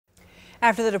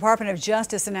After the Department of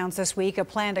Justice announced this week a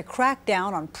plan to crack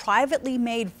down on privately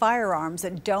made firearms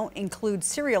that don't include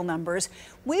serial numbers,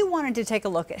 we wanted to take a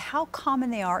look at how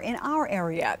common they are in our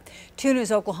area. 2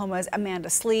 News Oklahoma's Amanda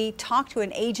Slee talked to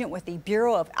an agent with the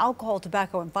Bureau of Alcohol,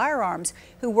 Tobacco and Firearms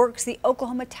who works the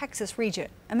Oklahoma-Texas region.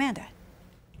 Amanda.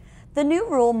 The new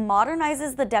rule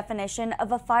modernizes the definition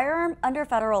of a firearm under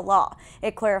federal law.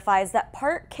 It clarifies that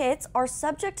part kits are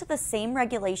subject to the same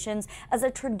regulations as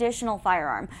a traditional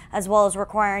firearm, as well as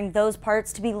requiring those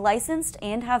parts to be licensed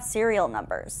and have serial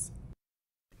numbers.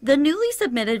 The newly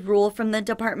submitted rule from the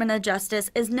Department of Justice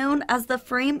is known as the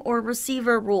frame or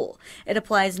receiver rule. It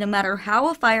applies no matter how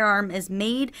a firearm is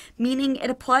made, meaning it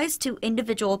applies to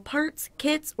individual parts,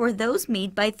 kits, or those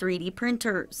made by 3D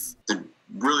printers. It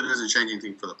really doesn't change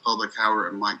anything for the public. However,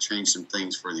 it might change some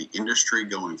things for the industry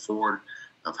going forward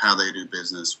of how they do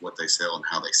business, what they sell, and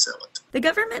how they sell it. The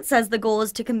government says the goal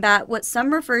is to combat what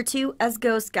some refer to as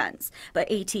ghost guns, but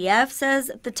ATF says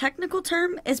the technical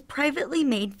term is privately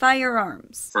made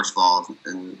firearms. First of all,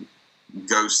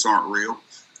 ghosts aren't real,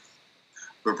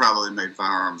 but privately made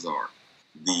firearms are.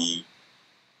 The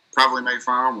privately made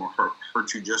firearm will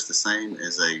hurt you just the same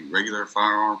as a regular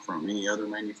firearm from any other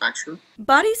manufacturer.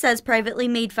 Body says privately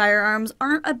made firearms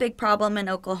aren't a big problem in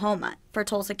Oklahoma. For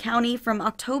Tulsa County, from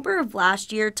October of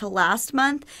last year to last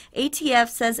month, ATF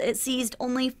says it seized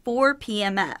only 4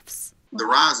 PMFs. The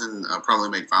rise in privately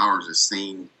made firearms is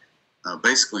seen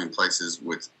basically in places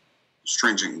with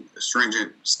stringent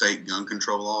state gun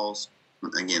control laws.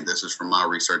 Again, this is from my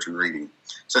research and reading,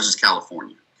 such as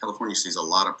California. California sees a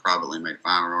lot of privately made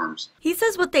firearms. He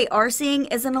says what they are seeing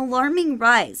is an alarming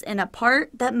rise in a part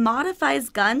that modifies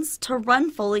guns to run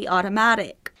fully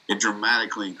automatic. It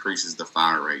dramatically increases the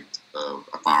fire rate of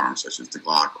a firearm such as the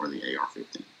Glock or the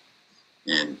AR-15.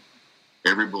 And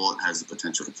every bullet has the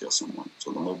potential to kill someone.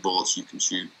 So the more bullets you can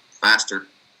shoot faster,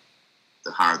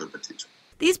 the higher the potential.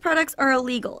 These products are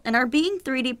illegal and are being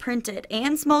 3D printed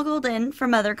and smuggled in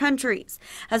from other countries.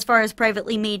 As far as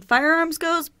privately made firearms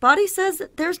goes, Body says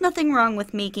that there's nothing wrong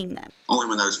with making them. Only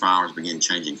when those firearms begin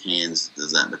changing hands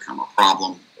does that become a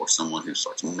problem, or someone who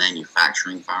starts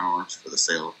manufacturing firearms for the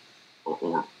sale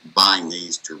or buying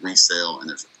these to resell, and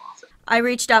there's a profit. I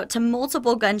reached out to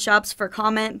multiple gun shops for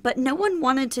comment, but no one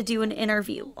wanted to do an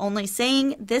interview, only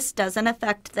saying this doesn't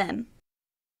affect them.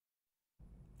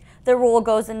 The rule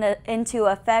goes into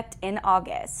effect in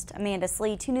August. Amanda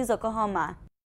Slee, 2 News Oklahoma.